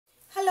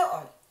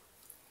all,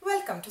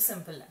 welcome to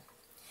Simple Learn.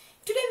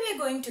 Today we are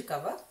going to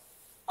cover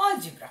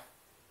algebra.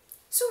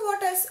 So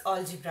what is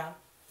algebra?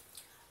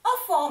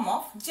 A form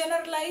of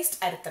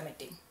generalized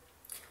arithmetic.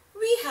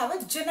 We have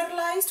a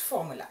generalized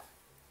formula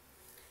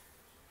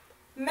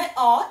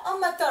or a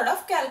method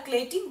of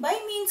calculating by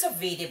means of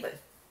variable.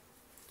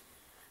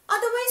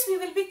 Otherwise we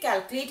will be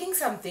calculating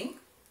something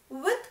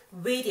with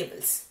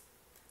variables.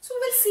 So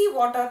we will see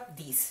what are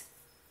these.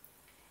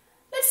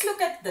 Let's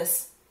look at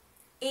this.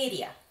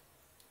 Area.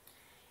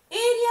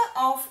 Area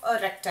of a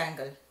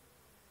rectangle.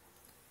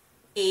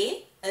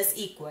 A is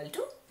equal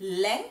to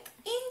length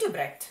into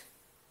breadth.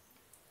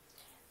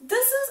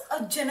 This is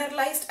a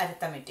generalized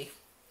arithmetic.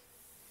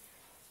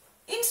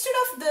 Instead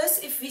of this,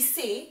 if we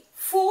say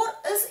 4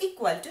 is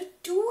equal to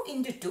 2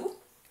 into 2,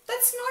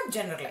 that's not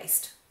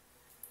generalized.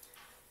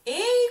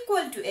 A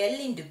equal to L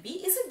into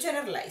B is a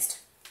generalized.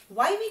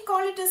 Why we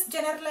call it as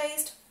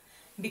generalized?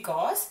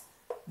 Because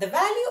the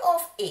value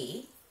of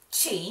A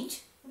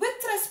change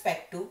with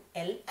respect to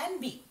L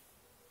and B.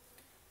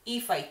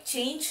 If I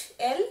change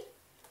L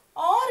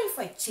or if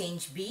I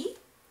change B,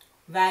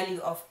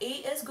 value of A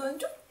is going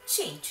to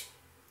change.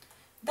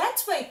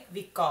 That's why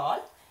we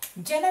call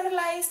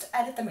generalized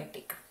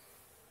arithmetic.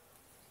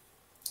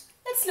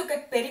 Let's look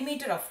at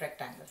perimeter of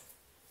rectangle.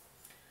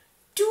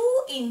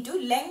 2 into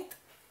length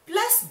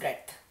plus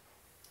breadth.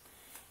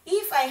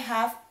 If I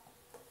have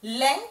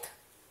length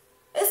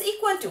is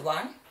equal to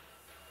 1,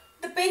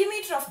 the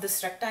perimeter of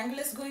this rectangle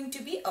is going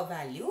to be a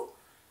value,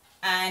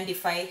 and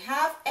if I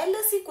have L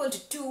is equal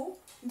to 2,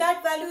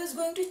 that value is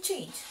going to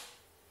change.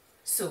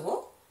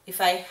 So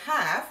if I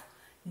have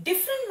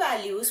different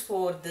values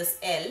for this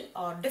L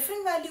or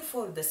different value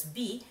for this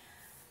B,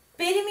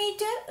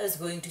 perimeter is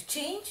going to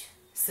change.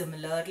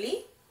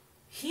 Similarly,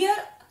 here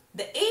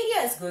the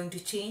area is going to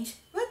change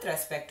with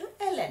respect to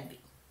L and B.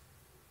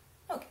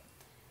 Okay,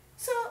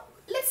 so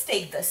let's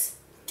take this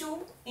 2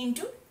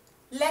 into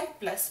length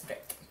plus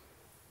breadth.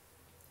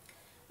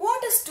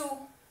 What is 2?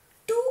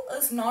 2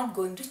 is not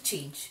going to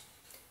change.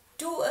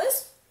 2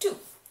 is 2.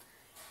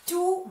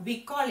 2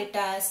 we call it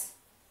as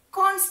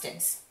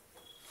constants.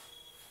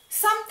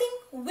 Something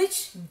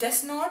which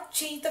does not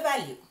change the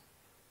value.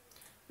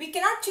 We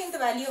cannot change the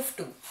value of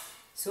 2.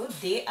 So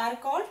they are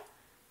called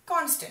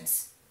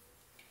constants.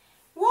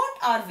 What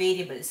are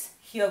variables?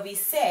 Here we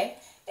said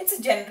it's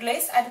a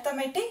generalized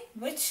arithmetic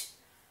which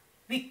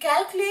we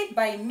calculate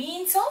by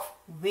means of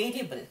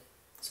variable.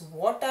 So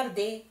what are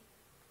they?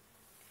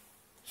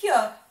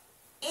 Here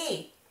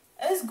A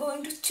is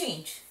going to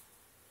change.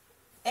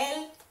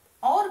 L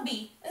or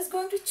B is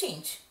going to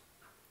change.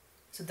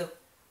 So the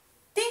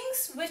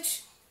things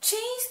which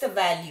change the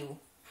value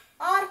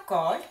are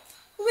called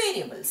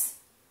variables.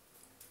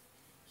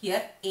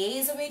 Here A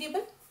is a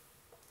variable,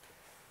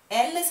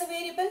 L is a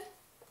variable,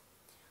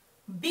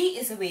 B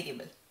is a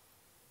variable.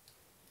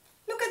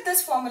 Look at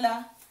this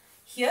formula.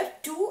 Here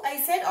 2 I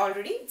said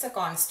already, it's a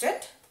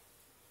constant.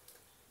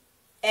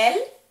 L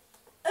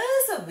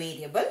is a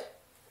variable,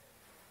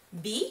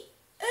 B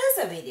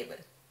is a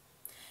variable.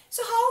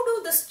 So how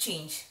do this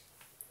change?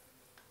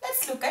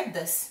 Let's look at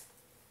this.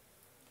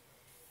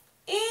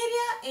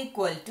 Area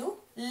equal to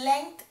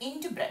length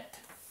into breadth.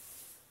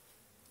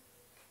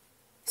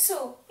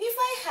 So if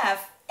I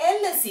have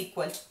L is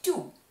equal to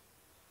 2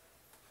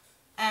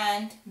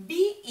 and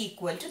B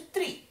equal to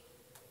 3.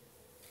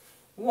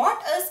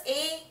 What is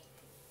A?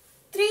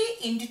 3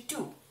 into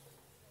 2,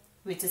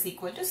 which is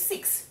equal to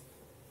 6.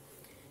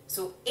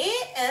 So A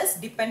is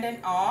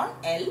dependent on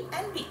L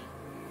and B.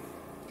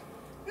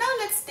 Now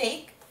let's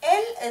take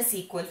L is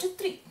equal to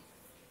 3.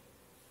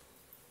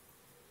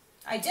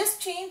 I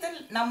just changed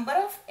the number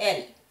of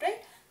L,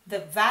 right? The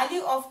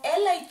value of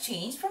L I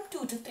changed from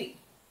 2 to 3.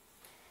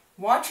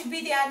 What should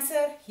be the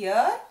answer?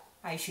 Here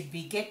I should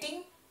be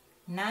getting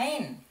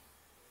 9.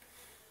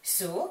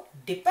 So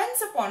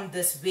depends upon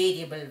this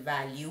variable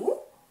value,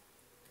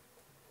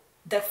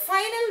 the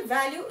final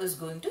value is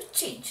going to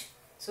change.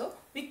 So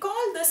we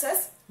call this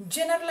as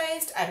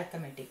generalized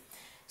arithmetic.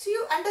 So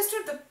you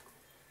understood the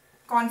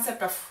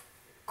concept of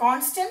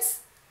constants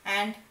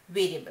and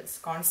variables.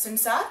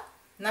 Constants are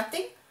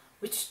nothing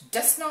which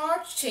does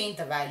not change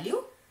the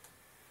value.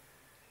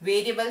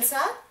 Variables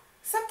are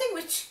something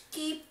which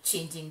keep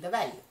changing the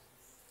value.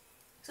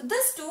 So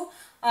these two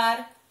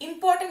are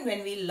important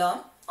when we learn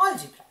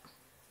algebra.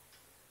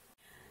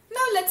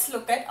 Now let's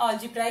look at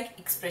algebraic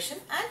expression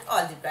and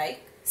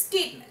algebraic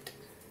statement.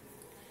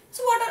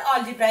 So what are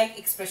algebraic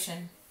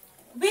expression?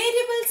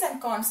 Variables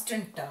and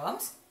constant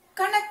terms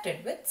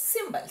connected with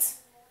symbols.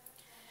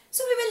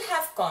 So we will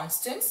have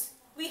constants,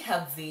 we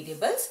have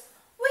variables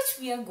which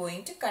we are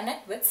going to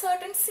connect with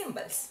certain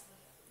symbols.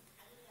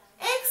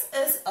 X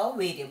is a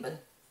variable.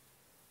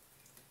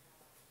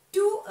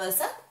 2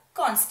 is a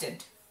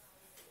constant.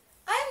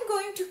 I am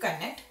going to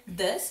connect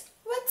this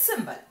with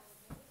symbol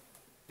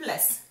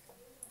plus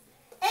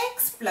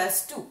x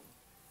plus 2.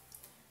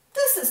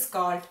 This is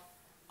called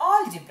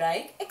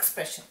algebraic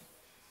expression.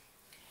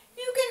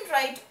 You can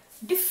write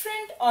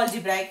different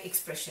algebraic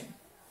expression.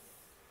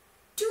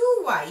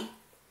 2y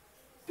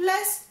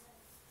plus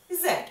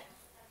z.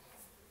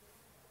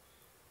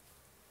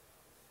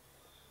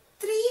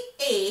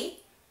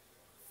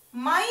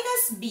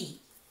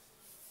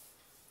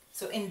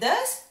 in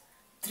this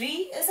 3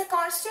 is a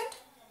constant,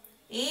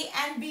 A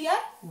and B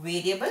are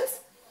variables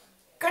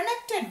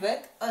connected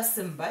with a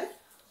symbol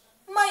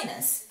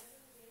minus.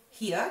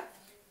 Here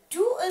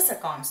 2 is a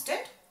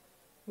constant,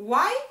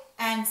 Y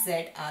and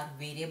Z are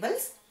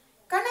variables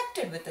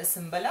connected with a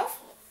symbol of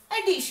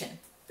addition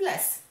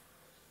plus.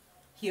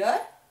 Here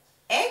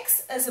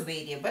X is a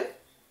variable,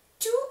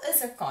 2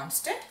 is a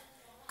constant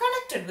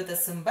connected with a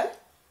symbol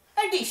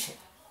addition.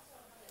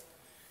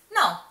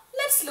 Now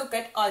let's look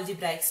at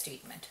algebraic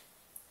statement.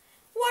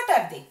 What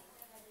are they?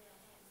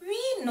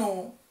 We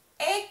know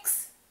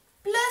x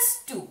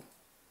plus 2.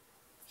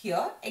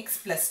 Here x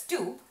plus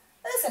 2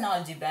 is an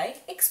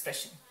algebraic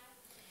expression.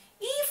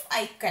 If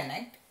I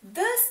connect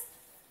this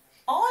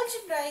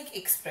algebraic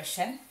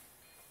expression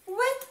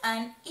with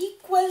an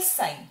equal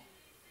sign,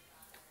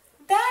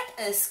 that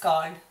is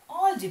called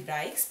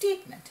algebraic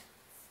statement.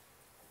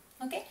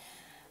 Okay,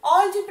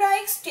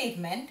 algebraic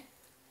statement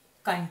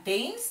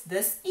contains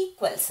this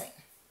equal sign.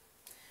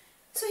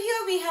 So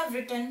here we have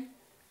written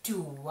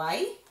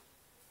 2y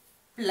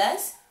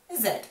plus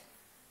z.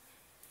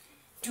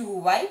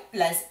 2y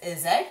plus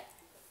z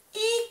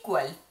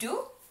equal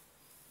to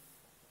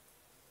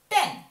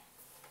 10.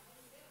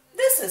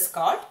 This is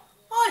called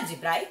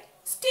algebraic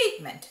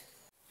statement.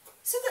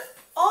 So the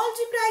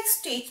algebraic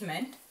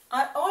statement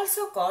are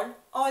also called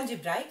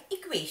algebraic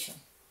equation.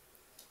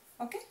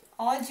 Okay,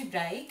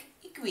 algebraic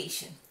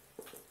equation.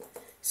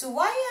 So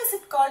why is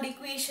it called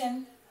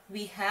equation?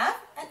 We have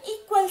an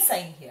equal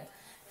sign here.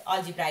 The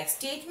algebraic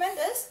statement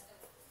is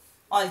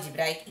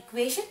algebraic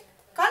equation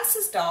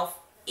consists of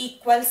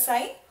equal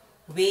sign,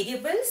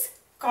 variables,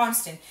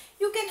 constant.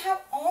 You can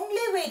have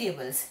only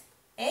variables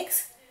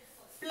x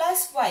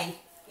plus y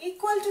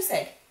equal to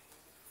z.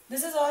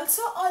 This is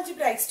also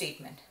algebraic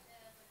statement.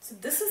 So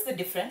this is the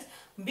difference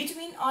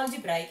between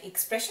algebraic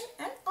expression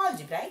and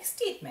algebraic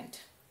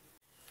statement.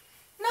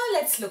 Now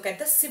let's look at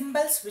the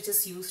symbols which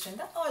is used in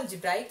the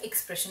algebraic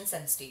expressions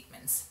and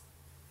statements.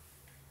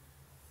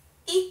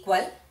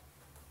 Equal,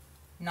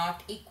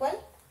 not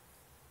equal,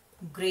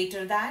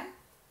 greater than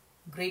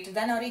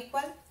or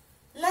equal,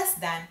 less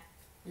than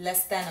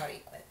or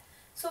equal.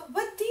 So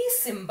with these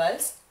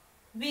symbols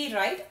we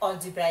write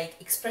algebraic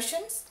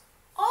expressions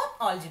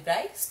or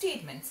algebraic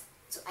statements.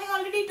 So I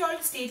already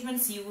told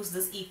statements use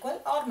this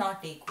equal or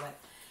not equal.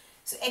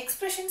 So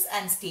expressions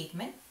and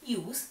statement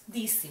use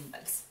these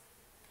symbols.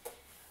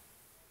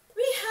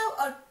 We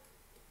have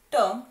a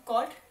term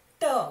called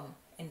term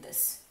in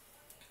this.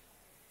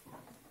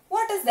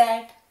 What is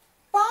that?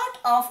 Part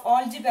of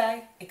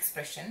algebraic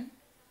expression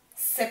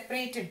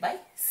separated by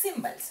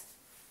symbols.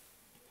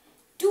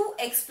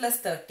 2x plus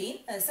 13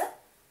 is a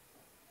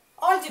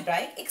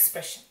algebraic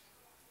expression.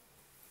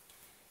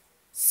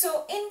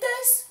 So in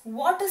this,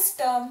 what is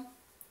term?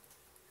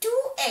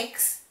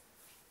 2x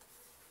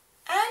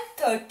and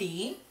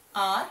 13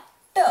 are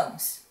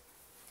terms.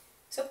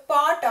 So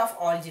part of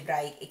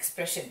algebraic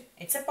expression.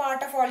 It's a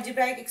part of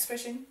algebraic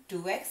expression.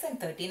 2x and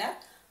 13 are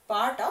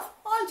part of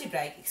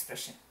algebraic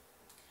expression.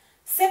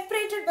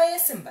 Separated by a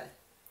symbol.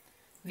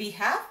 We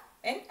have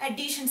an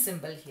addition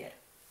symbol here.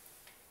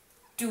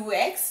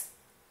 2x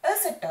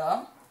is a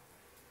term,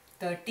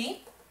 13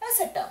 is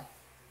a term.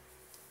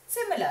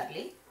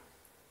 Similarly,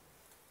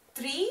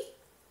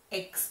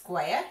 3x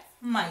square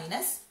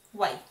minus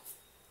y.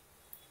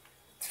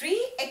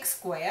 3x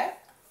square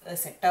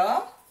is a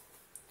term,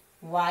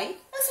 y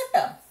is a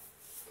term.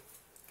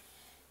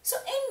 So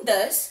in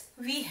this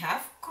we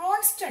have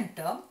constant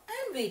term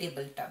and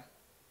variable term.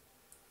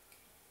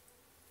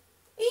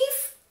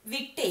 If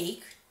we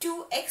take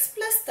 2x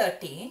plus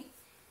 13,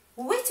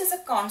 which is a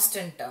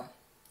constant term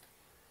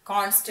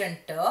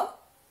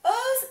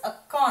is a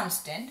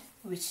constant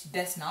which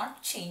does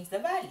not change the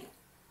value.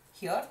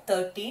 Here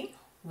 13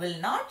 will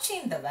not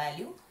change the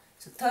value.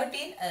 So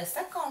 13 is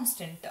a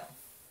constant term.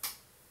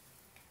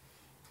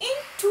 In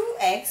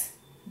 2x,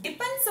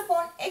 depends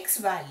upon x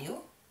value,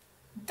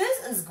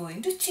 this is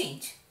going to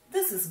change.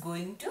 This is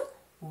going to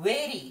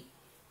vary.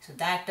 So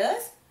that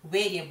is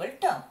variable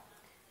term.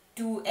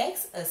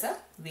 2x is a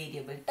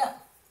variable term.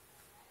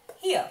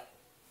 Here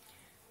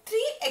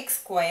 3x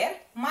square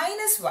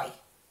minus y.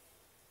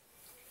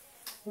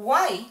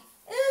 Y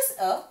is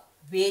a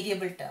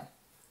variable term.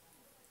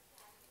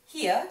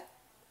 Here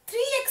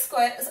 3x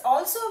square is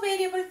also a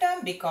variable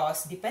term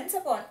because depends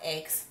upon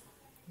x.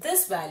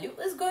 This value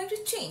is going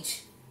to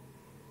change.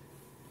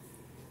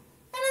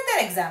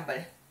 Another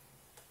example.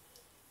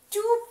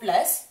 2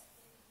 plus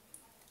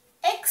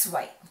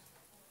xy.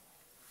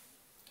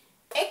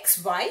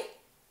 Xy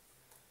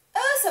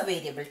is a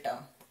variable term.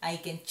 I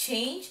can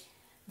change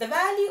the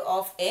value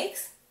of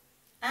x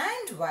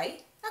and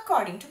y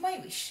according to my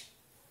wish.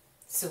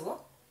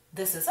 So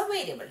this is a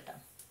variable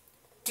term.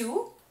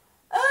 2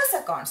 is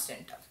a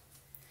constant term.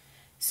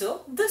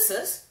 So this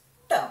is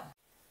term.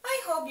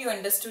 I hope you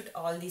understood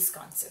all these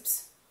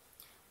concepts.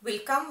 We'll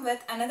come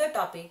with another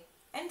topic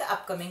in the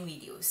upcoming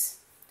videos.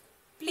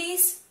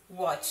 Please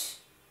watch.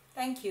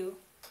 Thank you.